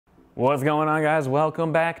What's going on, guys?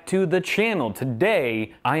 Welcome back to the channel.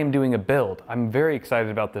 Today I am doing a build. I'm very excited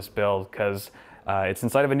about this build because it's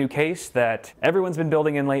inside of a new case that everyone's been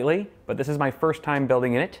building in lately, but this is my first time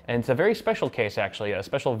building in it. And it's a very special case, actually, a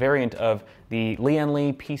special variant of the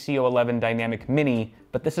Lian PC 11 Dynamic Mini,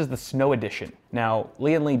 but this is the Snow Edition. Now,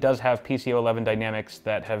 Lian does have PC 11 dynamics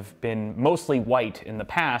that have been mostly white in the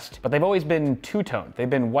past, but they've always been two-tone. They've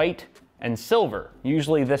been white and silver.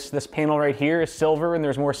 Usually this panel right here is silver and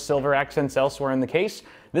there's more silver accents elsewhere in the case.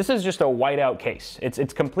 This is just a white out case.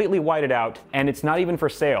 It's completely whited out and it's not even for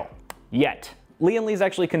sale yet. Lian's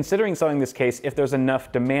actually considering selling this case if there's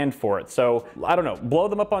enough demand for it. So, I don't know, blow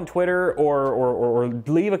them up on Twitter or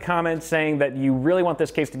leave a comment saying that you really want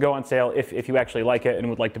this case to go on sale if you actually like it and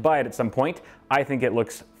would like to buy it at some point. I think it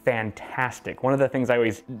looks fantastic. One of the things I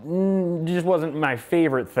always just wasn't my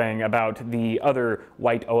favorite thing about the other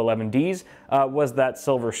white O11Ds was that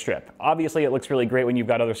silver strip. Obviously, it looks really great when you've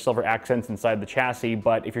got other silver accents inside the chassis,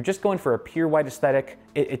 but if you're just going for a pure white aesthetic,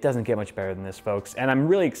 it doesn't get much better than this, folks. And I'm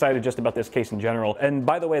really excited just about this case in general. And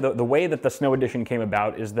by the way, the way that the Snow Edition came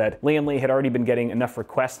about is that Lian had already been getting enough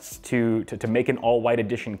requests to make an all-white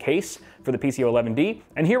edition case for the PC 11D,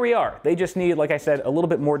 and here we are. They just need, like I said, a little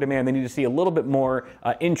bit more demand. They need to see a little bit more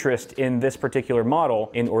interest in this particular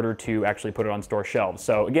model in order to actually put it on store shelves.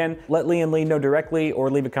 So again, let Lian know directly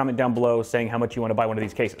or leave a comment down below saying how much you want to buy one of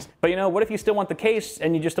these cases. But you know, what if you still want the case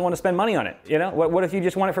and you just don't want to spend money on it? You know, what if you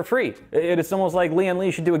just want it for free? It's almost like Lian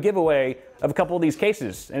should do a giveaway of a couple of these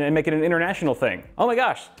cases and make it an international thing. Oh my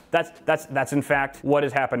gosh, that's in fact what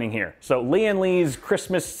is happening here. So Lian's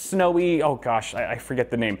Christmas Snowy, oh gosh, I forget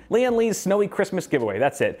the name. Lian's Snowy Christmas giveaway,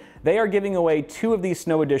 that's it. They are giving away 2 of these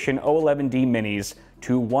Snow Edition O11D minis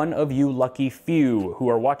to one of you lucky few who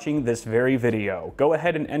are watching this very video. Go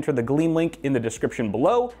ahead and enter the Gleam link in the description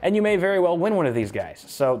below, and you may very well win one of these guys.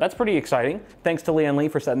 So that's pretty exciting. Thanks to Lian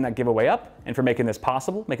for setting that giveaway up and for making this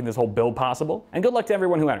possible, making this whole build possible. And good luck to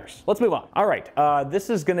everyone who enters. Let's move on. All right, this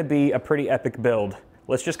is gonna be a pretty epic build.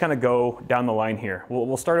 Let's just kind of go down the line here.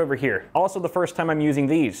 We'll start over here. Also, the first time I'm using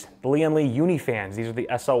these, the Lian Uni fans. These are the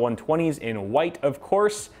SL120s in white, of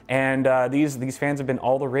course, and these fans have been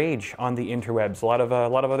all the rage on the interwebs. A lot of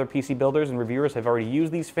other PC builders and reviewers have already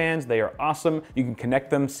used these fans. They are awesome. You can connect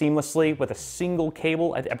them seamlessly with a single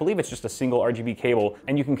cable. I believe it's just a single RGB cable,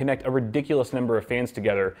 and you can connect a ridiculous number of fans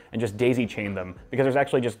together and just daisy chain them because there's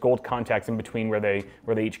actually just gold contacts in between where they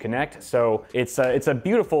each connect. So it's a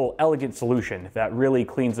beautiful, elegant solution that really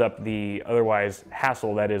cleans up the otherwise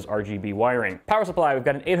hassle that is RGB wiring. Power supply, we've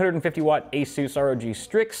got an 850 watt Asus ROG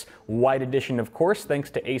Strix, white edition of course, thanks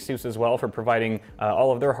to Asus as well for providing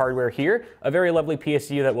all of their hardware here. A very lovely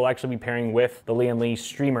PSU that will actually be pairing with the Lian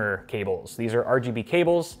streamer cables. These are RGB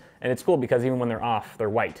cables, and it's cool because even when they're off, they're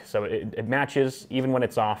white. So it matches even when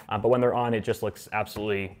it's off, but when they're on, it just looks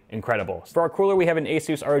absolutely incredible. For our cooler, we have an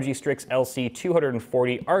Asus ROG Strix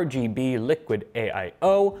LC240 RGB liquid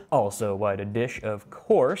AIO, also white dish, of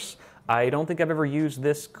course. I don't think I've ever used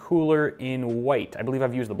this cooler in white. I believe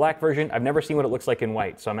I've used the black version. I've never seen what it looks like in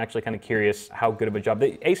white, so I'm actually kind of curious how good of a job.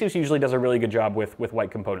 The Asus usually does a really good job with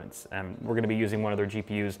white components. We're going to be using one of their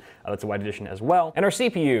GPUs that's a white edition as well. And our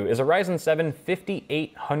CPU is a Ryzen 7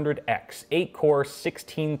 5800X, 8-core,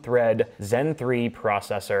 16-thread Zen 3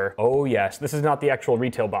 processor. Oh yes, this is not the actual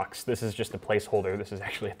retail box. This is just a placeholder. This is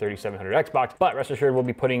actually a 3700X box, but rest assured we'll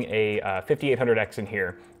be putting a 5800X in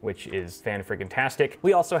here, which is fan-freaking-tastic.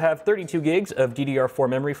 We also have 32 gigs of DDR4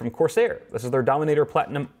 memory from Corsair. This is their Dominator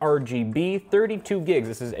Platinum RGB, 32 gigs.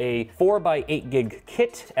 This is a 4x8 gig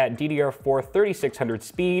kit at DDR4 3600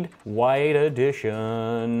 speed, white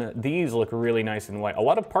edition. These look really nice in white. A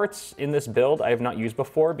lot of parts in this build I have not used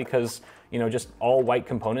before because, you know, just all white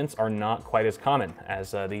components are not quite as common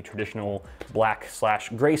as the traditional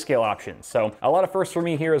black/grayscale options. So a lot of firsts for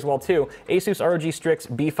me here as well too. Asus ROG Strix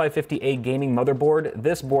B550A gaming motherboard.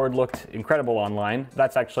 This board looked incredible online.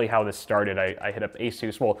 That's actually how this started. I hit up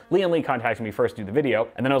Asus. Well, Lian contacted me first to do the video,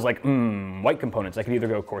 and then I was like, white components. I could either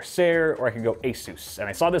go Corsair or I could go Asus. And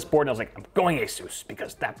I saw this board and I was like, I'm going Asus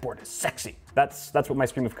because that board is sexy. That's what my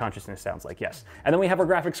stream of consciousness sounds like, yes. And then we have our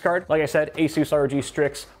graphics card. Like I said, Asus ROG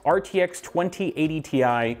Strix RTX 2080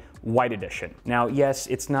 Ti white edition. Now, yes,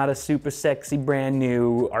 it's not a super sexy brand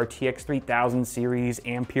new RTX 3000 series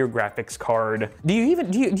Ampere graphics card. Do you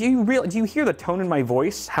hear the tone in my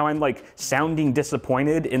voice? How I'm like sounding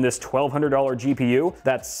disappointed in this $1,200 GPU?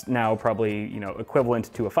 That's now probably, you know,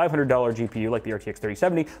 equivalent to a $500 GPU like the RTX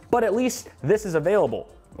 3070, but at least this is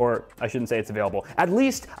available. or I shouldn't say it's available. At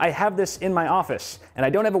least I have this in my office, and I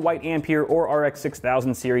don't have a white Ampere or RX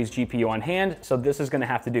 6000 series GPU on hand, so this is gonna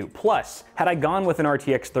have to do. Plus, had I gone with an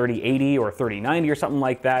RTX 3080 or 3090 or something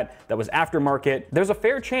like that was aftermarket, there's a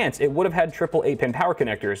fair chance it would have had triple 8-pin power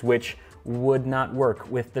connectors, which would not work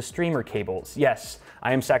with the streamer cables. Yes,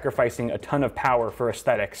 I am sacrificing a ton of power for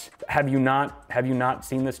aesthetics. Have you not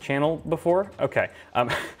seen this channel before? Okay.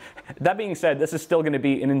 That being said, this is still gonna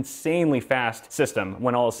be an insanely fast system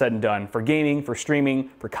when all is said and done, for gaming, for streaming,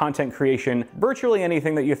 for content creation, virtually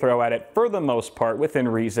anything that you throw at it, for the most part, within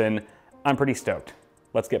reason. I'm pretty stoked.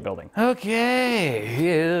 Let's get building. Okay,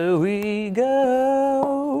 here we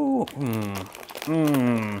go.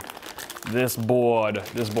 This board.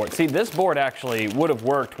 See, this board actually would have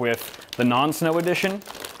worked with the non-Snow Edition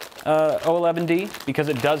O11D because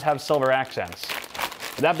it does have silver accents.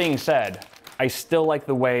 That being said, I still like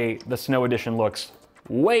the way the Snow Edition looks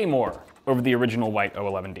way more over the original white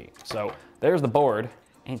O11D. So there's the board.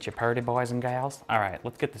 Ain't you pretty, boys and gals? All right,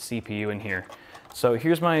 let's get the CPU in here. So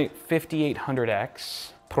here's my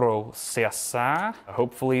 5800X processor.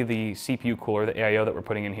 Hopefully the CPU cooler, the AIO that we're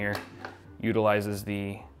putting in here, utilizes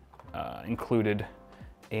the included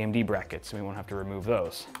AMD brackets, and we won't have to remove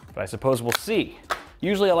those. But I suppose we'll see.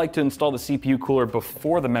 Usually I like to install the CPU cooler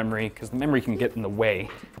before the memory, because the memory can get in the way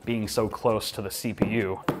being so close to the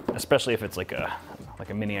CPU, especially if it's like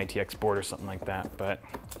a mini ITX board or something like that. But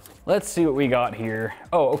let's see what we got here.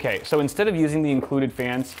 Oh, okay, so instead of using the included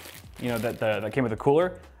fans, you know, that came with the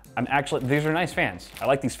cooler, these are nice fans. I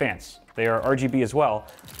like these fans. They are RGB as well.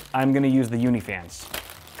 I'm gonna use the uni fans,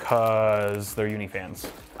 because they're uni fans.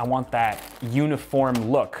 I want that uniform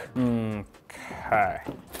look. Okay.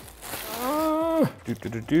 Oh, it's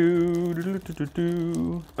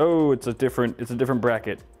a different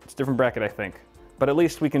bracket. It's a different bracket, I think. But at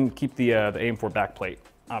least we can keep the AM4 backplate,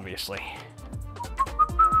 obviously.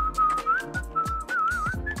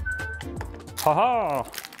 Haha!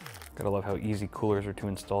 Gotta love how easy coolers are to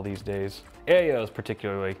install these days. AIOs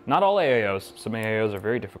particularly. Not all AIOs. Some AIOs are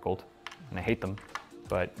very difficult, and I hate them.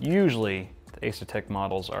 But usually, the Asetek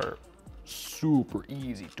models are super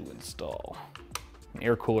easy to install. And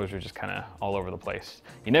air coolers are just kind of all over the place.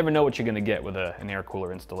 You never know what you're gonna get with an air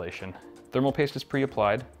cooler installation. Thermal paste is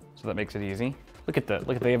pre-applied, so that makes it easy. Look at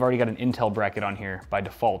they've already got an Intel bracket on here by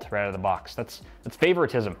default right out of the box. That's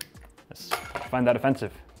favoritism. I find that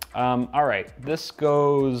offensive. All right, this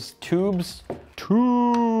goes tubes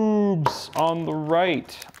on the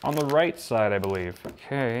right side, I believe.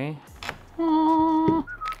 Okay.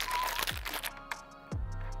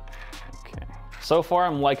 So far,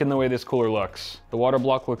 I'm liking the way this cooler looks. The water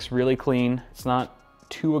block looks really clean. It's not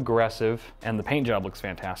too aggressive, and the paint job looks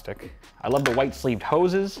fantastic. I love the white sleeved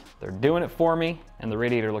hoses. They're doing it for me, and the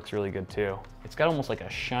radiator looks really good too. It's got almost like a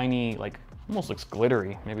shiny, almost looks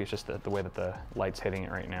glittery. Maybe it's just the way that the light's hitting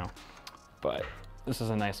it right now. But this is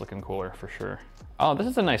a nice looking cooler for sure. Oh, this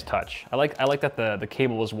is a nice touch. I like that the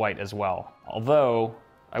cable is white as well. Although,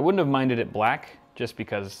 I wouldn't have minded it black, just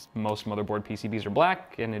because most motherboard PCBs are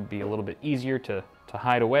black and it'd be a little bit easier to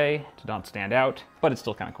hide away, to not stand out, but it's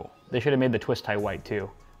still kind of cool. They should have made the twist tie white too.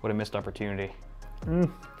 What a missed opportunity.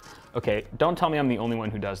 Okay, don't tell me I'm the only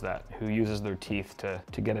one who does that, who uses their teeth to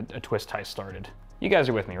get a twist tie started. You guys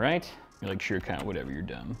are with me, right? You're like, sure, kind of whatever, you're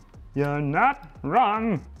dumb. You're not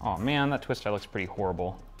wrong. Oh man, that twist tie looks pretty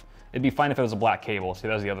horrible. It'd be fine if it was a black cable. See,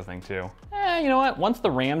 that was the other thing too. You know what? Once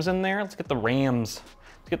the RAM's in there, let's get the RAMs.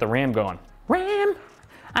 Let's get the RAM going. RAM,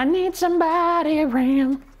 I need somebody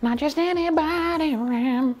RAM, not just anybody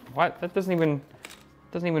RAM. What? That doesn't even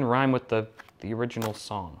rhyme with the original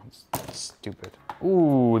song. It's stupid.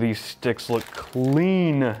 Ooh, these sticks look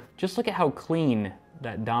clean. Just look at how clean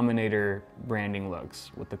that Dominator branding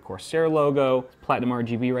looks with the Corsair logo, Platinum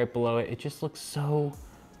RGB right below it. It just looks so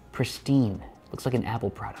pristine. Looks like an Apple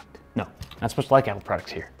product. No, not supposed to like Apple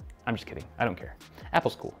products here. I'm just kidding, I don't care.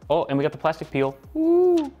 Apple's cool. Oh, and we got the plastic peel.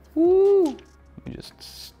 Ooh, ooh. Let me just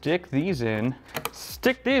stick these in.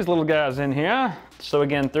 Stick these little guys in here. So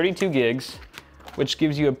again, 32 gigs, which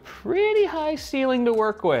gives you a pretty high ceiling to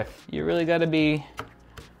work with. You really gotta be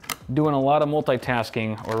doing a lot of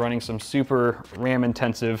multitasking or running some super RAM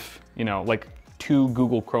intensive, you know, like 2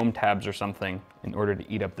 Google Chrome tabs or something in order to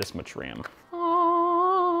eat up this much RAM.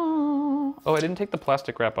 Oh, I didn't take the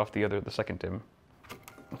plastic wrap off the second DIMM.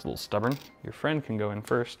 It's a little stubborn. Your friend can go in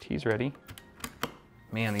first. He's ready.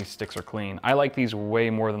 Man, these sticks are clean. I like these way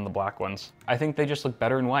more than the black ones. I think they just look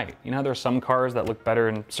better in white. You know how there are some cars that look better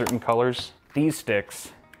in certain colors? These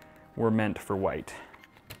sticks were meant for white.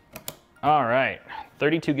 All right,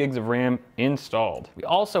 32 gigs of RAM installed. We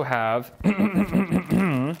also have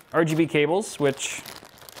RGB cables, which,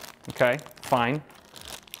 okay, fine.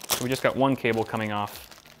 We just got one cable coming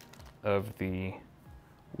off of the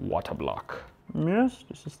water block. Yes,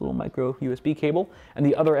 just this little micro USB cable. And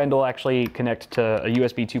the other end will actually connect to a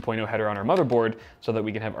USB 2.0 header on our motherboard so that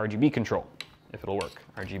we can have RGB control, if it'll work.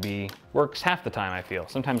 RGB works half the time, I feel,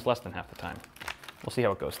 sometimes less than half the time. We'll see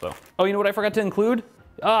how it goes though. Oh, you know what I forgot to include?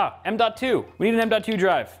 M.2. We need an M.2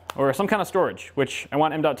 drive or some kind of storage, which I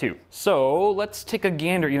want M.2. So let's take a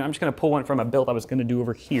gander. You know, I'm just gonna pull one from a build I was gonna do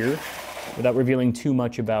over here. Without revealing too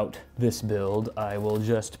much about this build, I will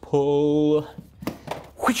just pull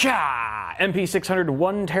whoosh-ah! MP600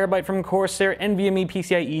 1TB from Corsair NVMe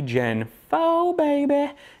PCIe Gen 4,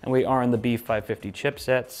 baby. And we are on the B550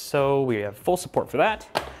 chipset, so we have full support for that.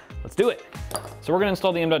 Let's do it. So we're gonna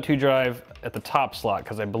install the M.2 drive at the top slot,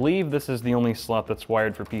 because I believe this is the only slot that's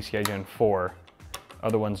wired for PCI Gen 4.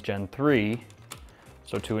 Other one's Gen 3.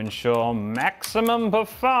 So to ensure maximum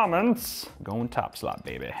performance, going top slot,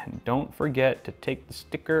 baby. And don't forget to take the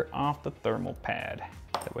sticker off the thermal pad.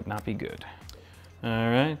 That would not be good. All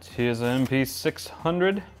right, here's an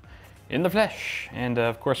MP600 in the flesh. And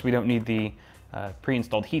of course we don't need the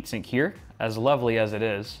pre-installed heatsink here. As lovely as it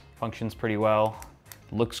is, functions pretty well,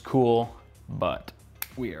 looks cool, but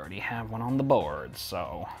we already have one on the board,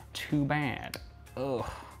 so too bad. Ugh,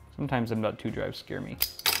 sometimes M.2 drives scare me.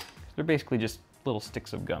 They're basically just little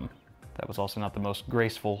sticks of gum. That was also not the most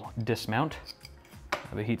graceful dismount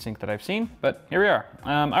of a heatsink that I've seen, but here we are.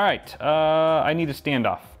 All right, I need a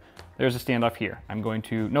standoff. There's a standoff here. I'm going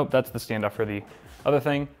to, nope, that's the standoff for the other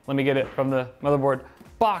thing. Let me get it from the motherboard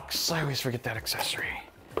box. I always forget that accessory.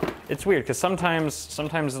 It's weird, because sometimes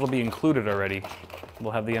it'll be included already.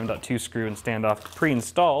 We'll have the M.2 screw and standoff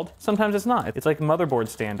pre-installed. Sometimes it's not. It's like motherboard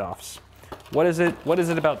standoffs. What is it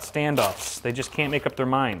about standoffs? They just can't make up their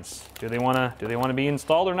minds. Do they wanna be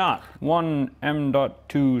installed or not? One M.2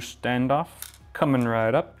 standoff coming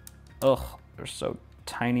right up. Ugh, they're so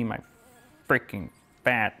tiny, my freaking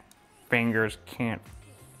fat fingers can't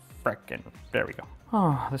frickin'. There we go.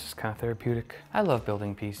 Oh, this is kind of therapeutic. I love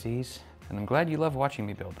building PCs, and I'm glad you love watching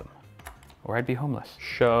me build them, or I'd be homeless.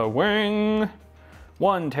 Showing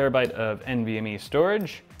 1 TB of NVMe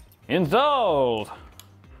storage installed.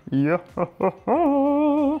 Yeah.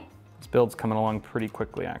 This build's coming along pretty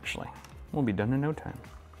quickly, actually. We'll be done in no time.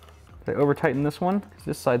 Did I over tighten this one? Because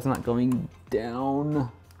this side's not going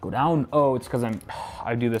down. Go down. Oh, it's because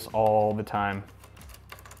I do this all the time.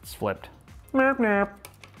 It's flipped. Nap nap.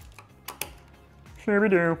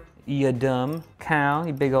 Shooby-doo. You dumb cow,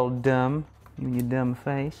 you big old dumb. You and your dumb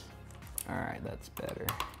face. All right, that's better.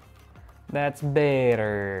 That's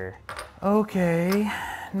better. Okay,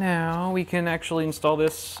 now we can actually install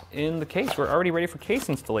this in the case. We're already ready for case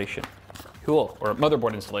installation. Cool, or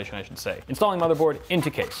motherboard installation, I should say. Installing motherboard into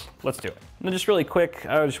case. Let's do it. And just really quick,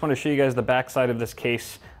 I just want to show you guys the back side of this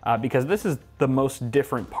case because this is the most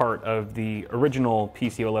different part of the original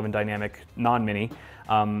PC11 Dynamic non-mini,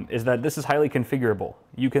 is that this is highly configurable.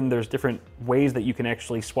 There's different ways that you can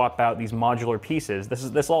actually swap out these modular pieces.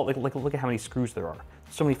 Look at how many screws there are.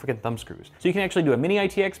 So many freaking thumb screws. So you can actually do a mini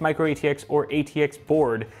ITX, micro ATX, or ATX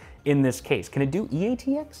board in this case. Can it do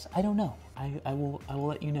eATX? I don't know. I will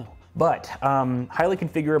let you know. But highly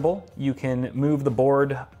configurable. You can move the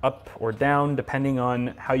board up or down depending on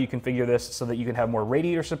how you configure this so that you can have more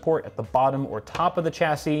radiator support at the bottom or top of the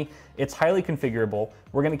chassis. It's highly configurable.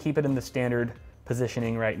 We're gonna keep it in the standard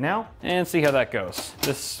positioning right now and see how that goes.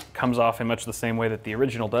 This comes off in much the same way that the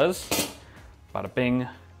original does. Bada bing,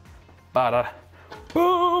 bada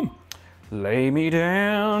boom. Lay me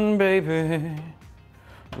down, baby.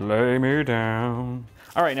 Lay me down.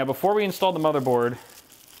 All right, now before we install the motherboard,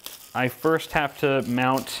 I first have to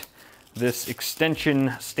mount this extension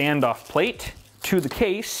standoff plate to the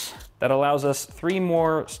case that allows us 3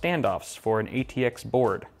 more standoffs for an ATX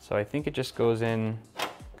board. So I think it just goes in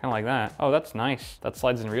kind of like that. Oh, that's nice. That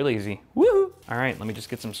slides in real easy. Woohoo! All right, let me just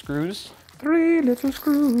get some screws. 3 little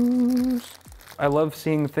screws. I love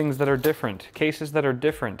seeing things that are different, cases that are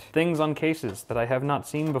different, things on cases that I have not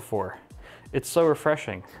seen before. It's so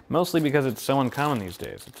refreshing, mostly because it's so uncommon these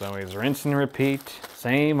days. It's always rinse and repeat,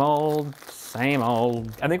 same old, same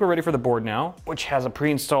old. I think we're ready for the board now, which has a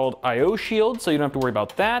pre-installed I/O shield, so you don't have to worry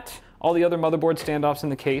about that. All the other motherboard standoffs in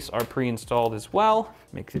the case are pre-installed as well.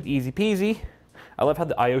 Makes it easy peasy. I love how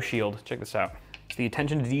the I/O shield, check this out. It's the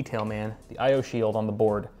attention to detail, man. The I/O shield on the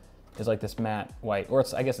board is like this matte white, or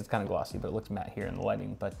I guess it's kind of glossy, but it looks matte here in the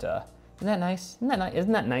lighting, but isn't that nice?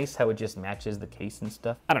 Isn't that nice how it just matches the case and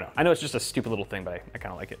stuff? I don't know. I know it's just a stupid little thing, but I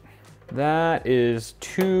kind of like it. That is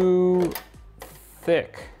too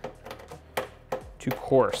thick, too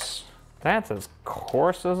coarse. That's as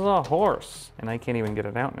coarse as a horse. And I can't even get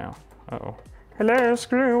it out now. Uh-oh. Hello,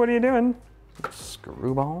 screw, what are you doing?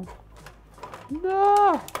 Screwball?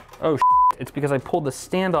 No! Oh, it's because I pulled the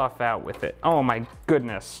standoff out with it. Oh my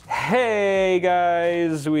goodness. Hey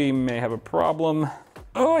guys, we may have a problem.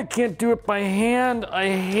 Oh, I can't do it by hand. I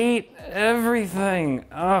hate everything.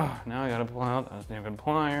 Oh, now I gotta pull out those stupid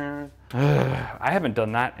pliers. I haven't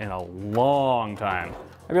done that in a long time.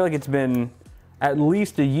 I feel like it's been at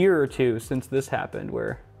least a year or two since this happened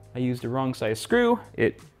where I used a wrong size screw.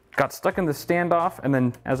 It got stuck in the standoff, and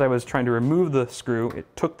then as I was trying to remove the screw, it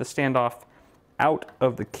took the standoff out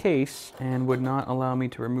of the case and would not allow me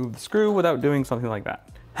to remove the screw without doing something like that.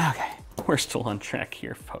 Okay, we're still on track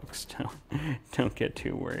here, folks. Don't get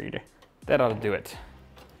too worried. That ought to do it.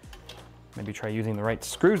 Maybe try using the right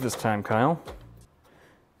screws this time, Kyle.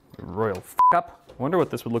 Royal f up. I wonder what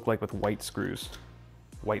this would look like with white screws.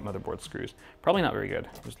 White motherboard screws. Probably not very good.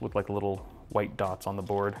 Just look like little white dots on the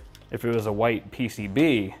board. If it was a white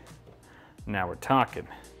PCB, now we're talking.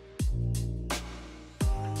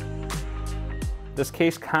 This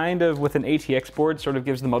case kind of, with an ATX board, sort of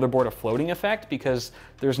gives the motherboard a floating effect because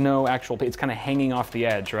there's no actual, it's kind of hanging off the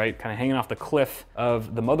edge, right? Kind of hanging off the cliff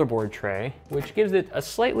of the motherboard tray, which gives it a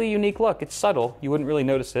slightly unique look. It's subtle. You wouldn't really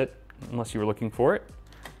notice it unless you were looking for it,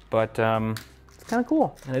 but it's kind of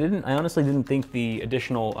cool. And I honestly didn't think the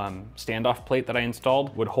additional standoff plate that I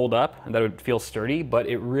installed would hold up and that it would feel sturdy, but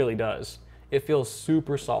it really does. It feels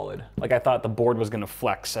super solid. Like I thought the board was gonna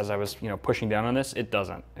flex as I was, pushing down on this. It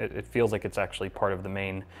doesn't. It feels like it's actually part of the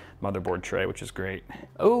main motherboard tray, which is great.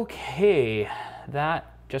 Okay,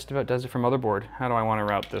 that just about does it for motherboard. How do I wanna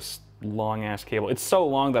route this long ass cable? It's so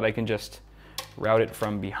long that I can just route it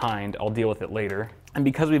from behind. I'll deal with it later. And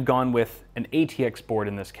because we've gone with an ATX board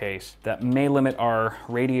in this case, that may limit our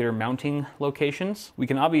radiator mounting locations. We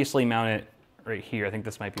can obviously mount it right here. I think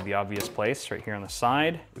this might be the obvious place, right here on the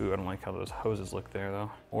side. Ooh, I don't like how those hoses look there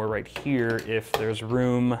though. Or right here if there's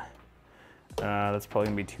room. That's probably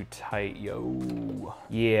gonna be too tight, yo.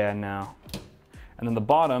 Yeah, no. And then the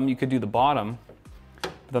bottom, you could do the bottom,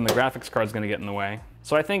 but then the graphics card's gonna get in the way.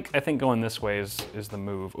 So I think going this way is the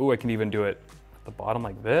move. Ooh, I can even do it at the bottom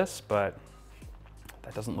like this, but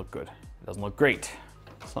that doesn't look good. It doesn't look great.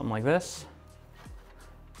 Something like this.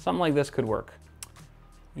 Something like this could work.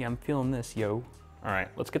 Yeah, I'm feeling this, yo. All right,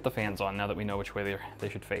 let's get the fans on now that we know which way they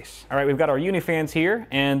should face. All right, we've got our uni fans here,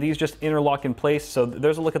 and these just interlock in place. So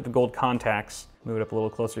there's a look at the gold contacts. Move it up a little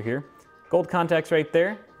closer here. Gold contacts right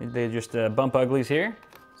there. They just bump uglies here.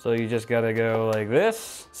 So you just gotta go like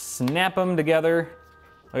this, snap them together.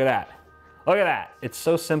 Look at that. Look at that. It's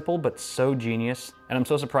so simple, but so genius. And I'm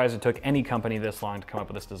so surprised it took any company this long to come up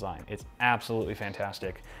with this design. It's absolutely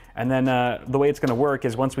fantastic. And then the way it's gonna work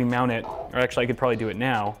is once we mount it, or actually I could probably do it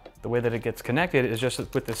now, the way that it gets connected is just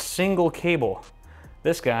with this single cable.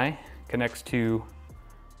 This guy connects to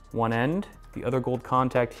one end, the other gold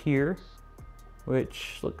contact here,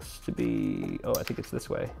 which looks to be, oh, I think it's this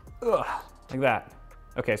way. Ugh, like that.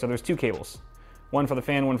 Okay, so there's two cables. One for the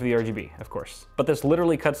fan, one for the RGB, of course. But this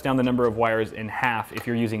literally cuts down the number of wires in half if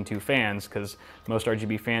you're using two fans, because most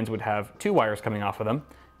RGB fans would have two wires coming off of them,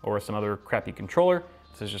 or some other crappy controller.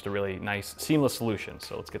 This is just a really nice, seamless solution.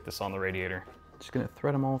 So let's get this on the radiator. Just gonna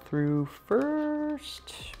thread them all through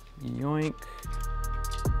first. Yoink.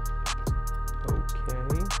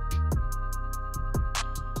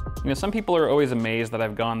 Okay. Some people are always amazed that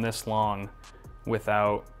I've gone this long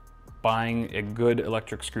without buying a good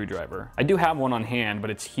electric screwdriver. I do have one on hand, but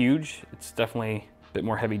it's huge. It's definitely a bit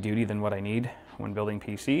more heavy duty than what I need when building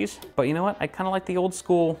PCs. But you know what? I kind of like the old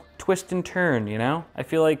school twist and turn, I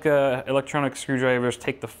feel like electronic screwdrivers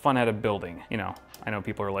take the fun out of building, I know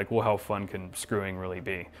people are like, well, how fun can screwing really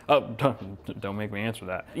be? Oh, don't make me answer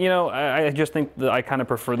that. I just think that I kind of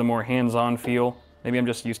prefer the more hands-on feel. Maybe I'm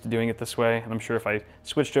just used to doing it this way, and I'm sure if I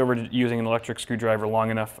switched over to using an electric screwdriver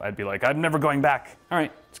long enough, I'd be like, I'm never going back. All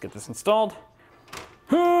right, let's get this installed.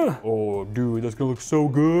 Oh, dude, that's gonna look so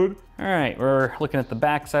good. All right, we're looking at the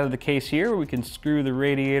back side of the case here, where we can screw the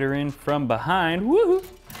radiator in from behind. Woohoo!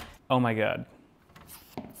 Oh my God.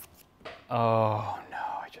 Oh no,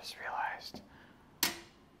 I just realized.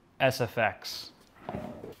 SFX.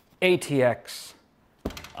 ATX.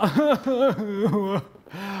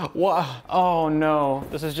 What? Oh no,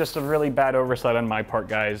 this is just a really bad oversight on my part,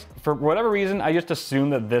 guys. For whatever reason, I just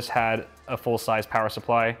assumed that this had a full-size power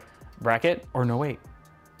supply bracket. Or no, wait.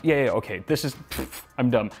 Yeah, okay, this is, I'm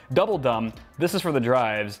dumb. Double dumb. This is for the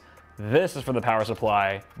drives. This is for the power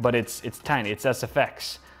supply, but it's tiny, it's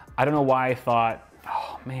SFX. I don't know why I thought,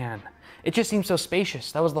 oh man. It just seems so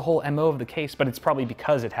spacious. That was the whole MO of the case, but it's probably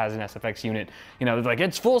because it has an SFX unit. It's like,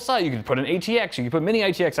 it's full size. You can put an ATX, you can put mini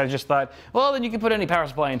ATX. I just thought, well, then you can put any power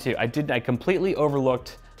supply in too. I completely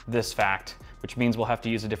overlooked this fact which means we'll have to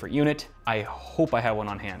use a different unit. I hope I have one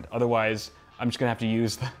on hand. Otherwise, I'm just gonna have to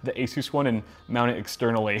use the Asus one and mount it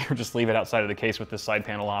externally or just leave it outside of the case with this side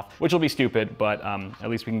panel off, which will be stupid, but at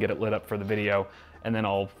least we can get it lit up for the video, and then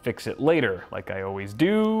I'll fix it later, like I always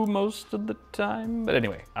do most of the time. But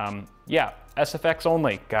anyway, yeah, SFX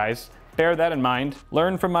only, guys. Bear that in mind.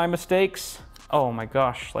 Learn from my mistakes. Oh my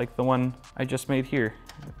gosh, like the one I just made here.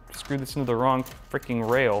 I screwed this into the wrong freaking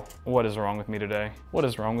rail. What is wrong with me today? What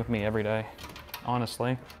is wrong with me every day?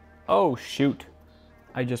 Honestly. Oh shoot.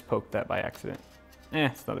 I just poked that by accident.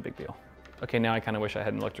 It's not a big deal. Okay, now I kind of wish I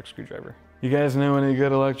had an electric screwdriver. You guys know any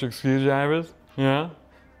good electric screwdrivers? Yeah?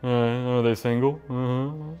 Are they single?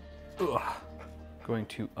 Ugh. Going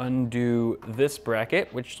to undo this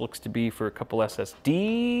bracket, which looks to be for a couple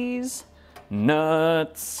SSDs.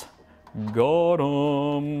 Nuts. Got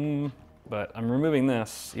 'em. But I'm removing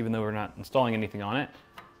this, even though we're not installing anything on it,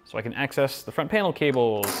 so I can access the front panel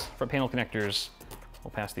cables, front panel connectors.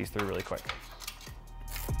 We'll pass these through really quick.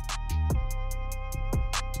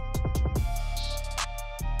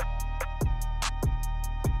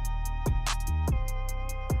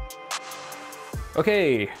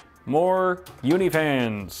 Okay, more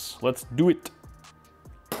Unifans. Let's do it.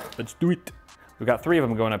 Let's do it. We've got 3 of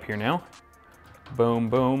them going up here now. Boom,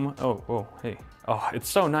 boom. Oh, whoa, hey. Oh, it's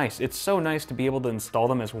so nice. It's so nice to be able to install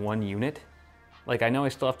them as one unit. Like, I know I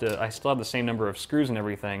still have the same number of screws and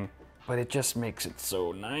everything, but it just makes it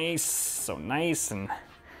so nice and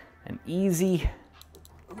easy.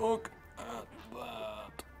 Look at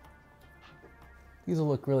that. These will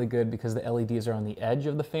look really good because the LEDs are on the edge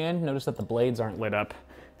of the fan. Notice that the blades aren't lit up.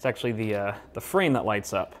 It's actually the frame that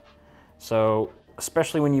lights up. So,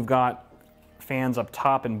 especially when you've got fans up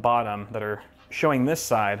top and bottom that are showing this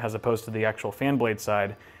side as opposed to the actual fan blade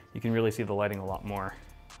side, you can really see the lighting a lot more.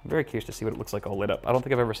 I'm very curious to see what it looks like all lit up. I don't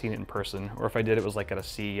think I've ever seen it in person, or if I did, it was like at a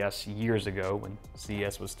CES years ago when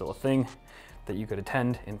CES was still a thing that you could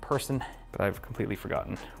attend in person, but I've completely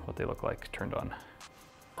forgotten what they look like turned on.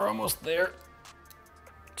 We're almost there.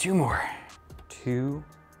 2 more. 2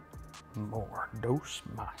 more. Dos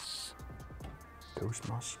más. Dos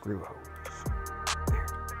más screw holes.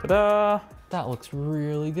 Ta-da! That looks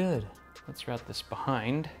really good. Let's route this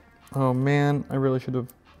behind. Oh man, I really should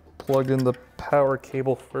have plugged in the power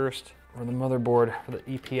cable first, or the motherboard for the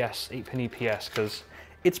EPS, 8-pin EPS, because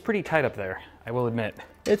it's pretty tight up there, I will admit.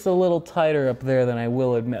 It's a little tighter up there than I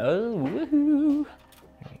will admit. Oh, woohoo!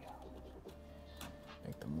 There you go.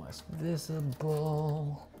 Make them less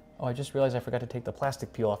visible. Oh, I just realized I forgot to take the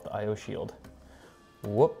plastic peel off the I/O shield.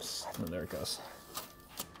 Whoops. Oh, there it goes.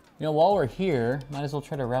 You know, while we're here, might as well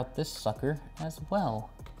try to route this sucker as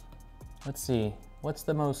well. Let's see, what's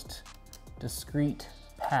the most discrete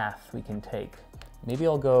path we can take? Maybe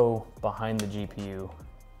I'll go behind the GPU.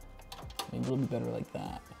 Maybe it'll be better like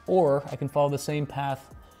that. Or I can follow the same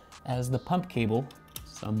path as the pump cable,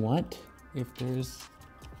 somewhat, if there's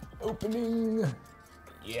opening.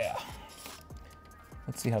 Yeah.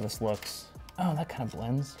 Let's see how this looks. Oh, that kind of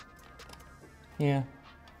blends. Yeah.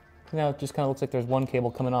 Now it just kind of looks like there's 1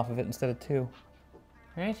 cable coming off of it instead of 2.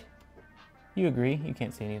 Right? You agree, you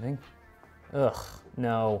can't see anything. Ugh,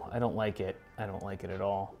 no, I don't like it. I don't like it at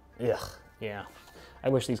all. Ugh, yeah. I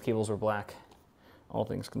wish these cables were black, all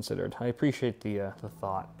things considered. I appreciate the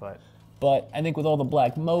thought, but I think with all the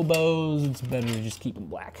black Mobos, it's better to just keep them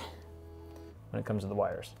black when it comes to the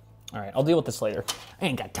wires. All right, I'll deal with this later. I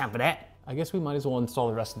ain't got time for that. I guess we might as well install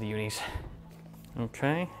the rest of the unis.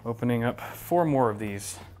 Okay, opening up 4 more of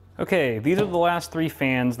these. Okay, these are the last 3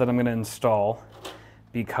 fans that I'm gonna install,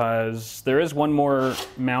 because there is 1 more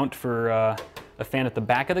mount for a fan at the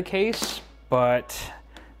back of the case, but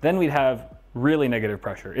then we'd have really negative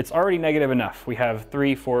pressure. It's already negative enough. We have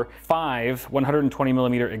 3, 4, 5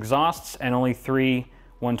 120mm exhausts and only 3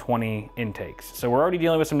 120 intakes. So we're already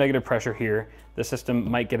dealing with some negative pressure here. The system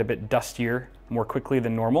might get a bit dustier more quickly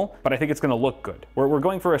than normal, but I think it's gonna look good. We're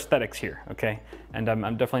going for aesthetics here, okay? And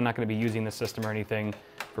I'm definitely not gonna be using the system or anything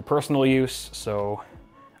for personal use, so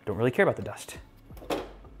I don't really care about the dust.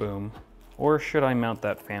 Boom. Or should I mount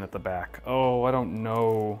that fan at the back? Oh, I don't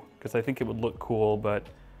know, because I think it would look cool, but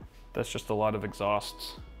that's just a lot of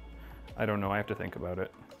exhausts. I don't know, I have to think about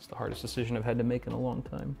it. It's the hardest decision I've had to make in a long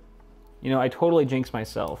time. You know, I totally jinxed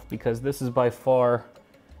myself, because this is by far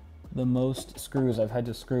the most screws I've had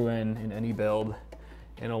to screw in any build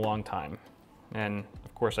in a long time. And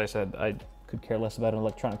of course I said I could care less about an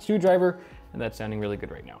electronic screwdriver, and that's sounding really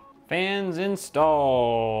good right now. Fans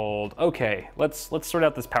installed. Okay, let's sort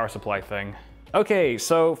out this power supply thing. Okay,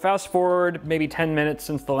 so fast forward maybe 10 minutes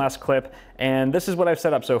since the last clip, and this is what I've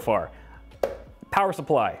set up so far. Power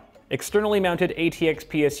supply. externally mounted ATX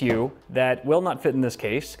PSU that will not fit in this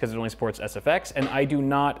case because it only supports SFX, and I do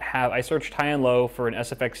not have, I searched high and low for an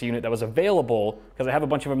SFX unit that was available because I have a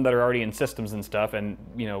bunch of them that are already in systems and stuff, and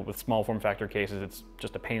you know, with small form factor cases, it's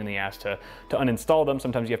just a pain in the ass to uninstall them.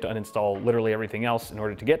 Sometimes you have to uninstall literally everything else in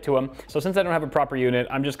order to get to them. So since I don't have a proper unit,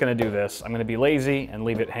 I'm just gonna do this. I'm gonna be lazy and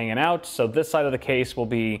leave it hanging out. So this side of the case will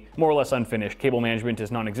be more or less unfinished. Cable management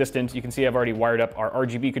is non-existent. You can see I've already wired up our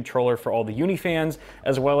RGB controller for all the uni fans,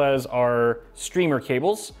 as well as our streamer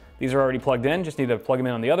cables. These are already plugged in, just need to plug them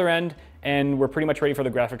in on the other end, and we're pretty much ready for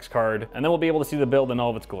the graphics card, and then we'll be able to see the build in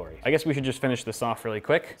all of its glory. I guess we should just finish this off really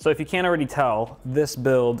quick. So if you can't already tell, this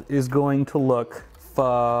build is going to look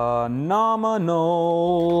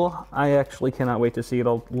phenomenal. I actually cannot wait to see it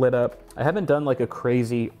all lit up. I haven't done like a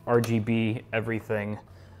crazy RGB everything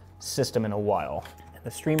system in a while.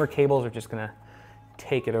 The streamer cables are just gonna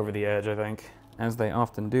take it over the edge, I think, as they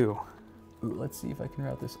often do. Ooh, let's see if I can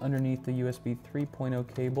route this underneath the USB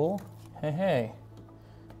 3.0 cable. Hey, hey,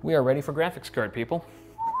 we are ready for graphics card, people.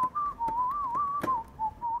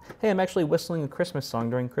 Hey, I'm actually whistling a Christmas song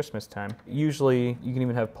during Christmas time. Usually, you can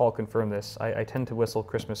even have Paul confirm this, I tend to whistle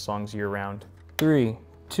Christmas songs year round. 3,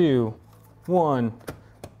 2, 1,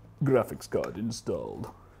 graphics card installed.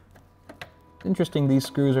 Interesting, these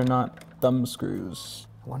screws are not thumb screws.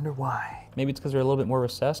 I wonder why. Maybe it's because they're a little bit more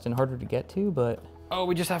recessed and harder to get to, but... Oh,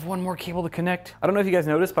 we just have one more cable to connect. I don't know if you guys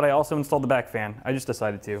noticed, but I also installed the back fan. I just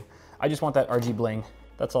decided to. I just want that RG bling.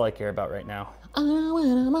 That's all I care about right now.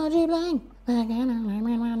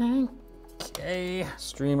 Okay,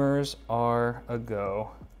 streamers are a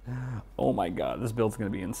go. Oh my God, this build's gonna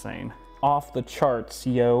be insane. Off the charts,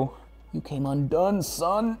 yo. You came undone,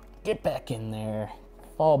 son. Get back in there.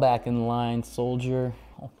 Fall back in line, soldier.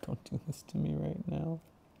 Oh, don't do this to me right now.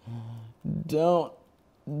 Don't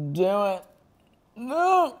do it.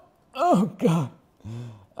 No! Oh God.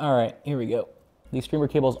 All right, here we go. These streamer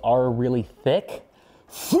cables are really thick,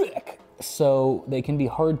 so they can be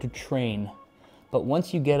hard to train. But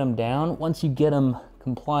once you get them down, once you get them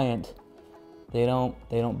compliant, they don't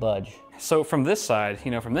budge. So from this side,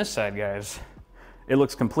 guys, it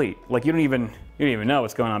looks complete. Like you don't even know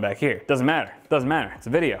what's going on back here. Doesn't matter. Doesn't matter. It's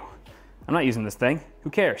a video. I'm not using this thing. Who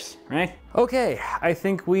cares, right? Okay, I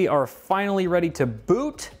think we are finally ready to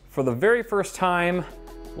boot. For the very first time,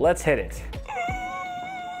 let's hit it.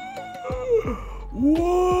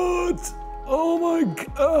 What? Oh my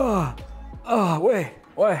God. Oh, wait,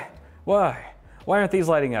 why? Why aren't these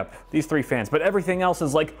lighting up? These 3 fans, but everything else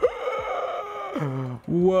is like,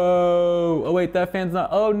 whoa. Oh wait, that fan's not,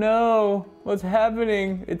 oh no. What's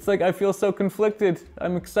happening? It's like, I feel so conflicted.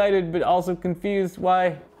 I'm excited, but also confused.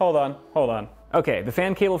 Why? Hold on. Okay, the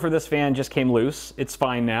fan cable for this fan just came loose. It's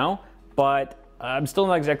fine now, but I'm still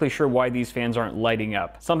not exactly sure why these fans aren't lighting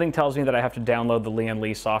up. Something tells me that I have to download the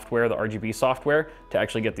Lian software, the RGB software, to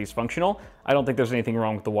actually get these functional. I don't think there's anything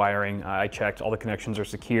wrong with the wiring. I checked, all the connections are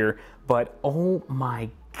secure, but oh my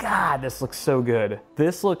God, this looks so good.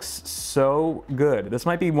 This looks so good. This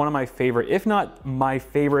might be one of my favorite, if not my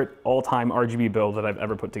favorite all-time RGB build that I've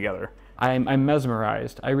ever put together. I'm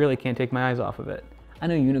mesmerized. I really can't take my eyes off of it. I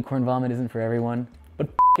know unicorn vomit isn't for everyone, but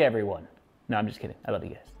everyone. No, I'm just kidding. I love you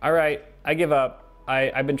guys. All right, I give up.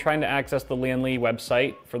 I've been trying to access the Lian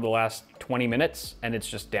website for the last 20 minutes and it's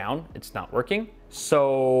just down. It's not working.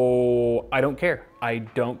 So I don't care. I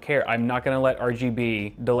don't care. I'm not gonna let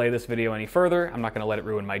RGB delay this video any further. I'm not gonna let it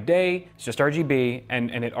ruin my day. It's just RGB and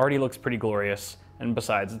it already looks pretty glorious. And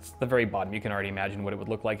besides, it's the very bottom. You can already imagine what it would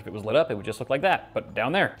look like if it was lit up. It would just look like that, but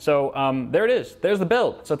down there. So there it is. There's the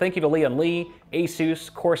build. So thank you to Lian,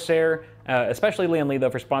 Asus, Corsair, especially Lian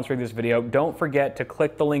though for sponsoring this video. Don't forget to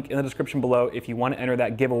click the link in the description below if you want to enter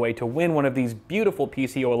that giveaway to win one of these beautiful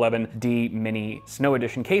PC-O11D Mini Snow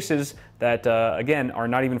Edition cases that, again, are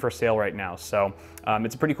not even for sale right now. So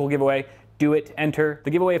it's a pretty cool giveaway. Do it, enter. The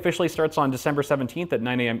giveaway officially starts on December 17th at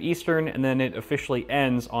 9 a.m. Eastern, and then it officially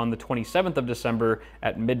ends on the 27th of December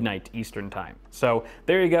at midnight Eastern time. So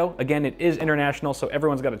there you go. Again, it is international, so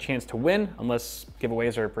everyone's got a chance to win, unless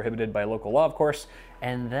giveaways are prohibited by local law, of course.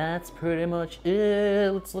 And that's pretty much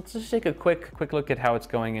it. Let's just take a quick look at how it's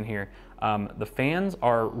going in here. The fans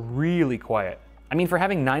are really quiet. I mean, for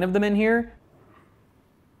having 9 of them in here,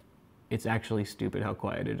 it's actually stupid how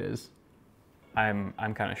quiet it is. I'm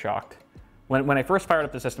kind of shocked. When I first fired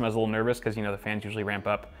up the system, I was a little nervous because, you know, the fans usually ramp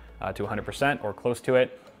up to 100% or close to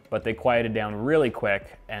it, but they quieted down really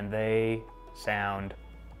quick and they sound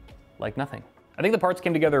like nothing. I think the parts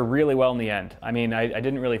came together really well in the end. I mean, I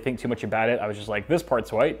didn't really think too much about it. I was just like, this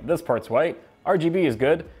part's white, RGB is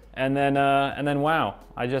good, and then wow,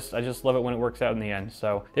 I just love it when it works out in the end.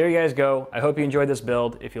 So there you guys go. I hope you enjoyed this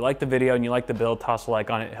build. If you like the video and you like the build, toss a like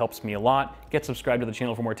on it. It helps me a lot. Get subscribed to the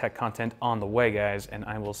channel for more tech content on the way, guys, and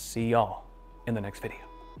I will see y'all in the next video.